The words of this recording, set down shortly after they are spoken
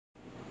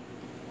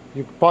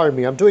Pardon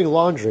me, I'm doing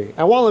laundry.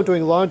 And while I'm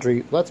doing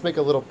laundry, let's make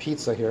a little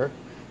pizza here.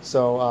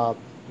 So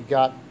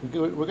we're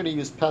going to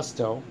use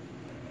pesto.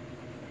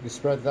 You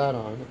spread that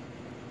on.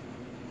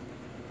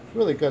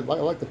 Really good. I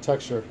like the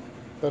texture.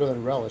 Better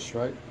than relish,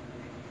 right?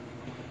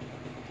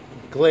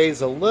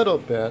 Glaze a little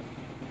bit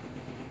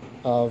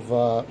of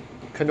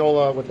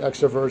canola with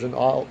extra virgin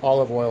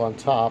olive oil on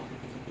top,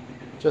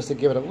 just to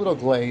give it a little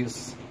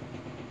glaze.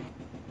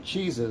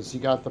 Cheeses, you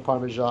got the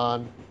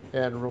Parmesan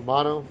and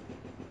Romano.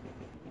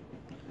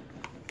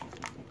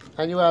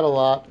 And you add a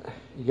lot,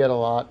 you get a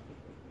lot.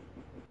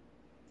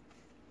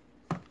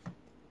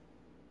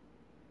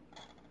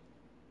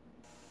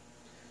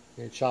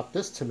 You chop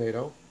this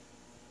tomato,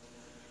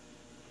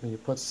 and you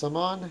put some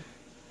on.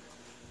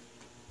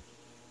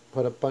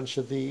 Put a bunch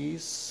of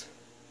these.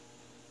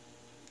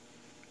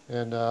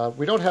 And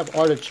we don't have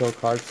artichoke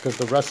hearts because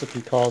the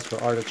recipe calls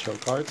for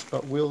artichoke hearts,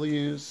 but we'll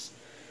use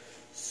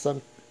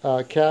some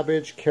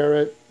cabbage,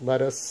 carrot,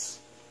 lettuce,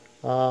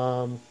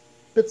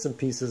 bits and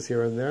pieces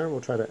here and there.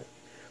 We'll try to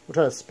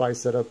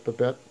spice it up a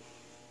bit.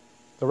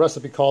 The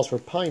recipe calls for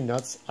pine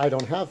nuts. I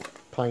don't have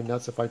pine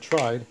nuts if I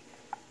tried,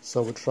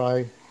 so we'll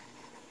try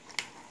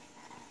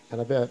in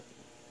a bit.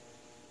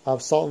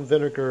 Of salt and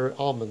vinegar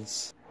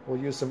almonds. We'll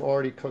use some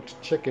already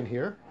cooked chicken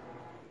here.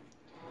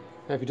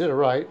 And if you did it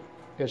right,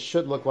 it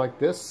should look like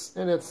this.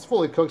 And it's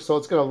fully cooked, so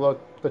it's going to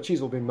look, the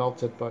cheese will be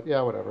melted, but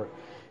yeah, whatever.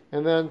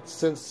 And then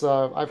since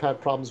I've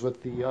had problems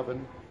with the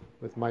oven,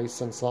 with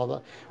mice and all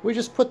that, we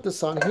just put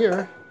this on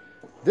here.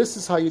 This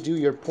is how you do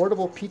your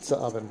portable pizza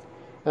oven.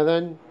 And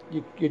then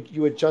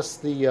you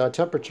adjust the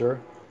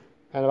temperature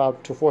at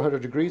about to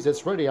 400 degrees.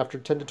 It's ready after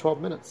 10 to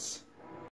 12 minutes.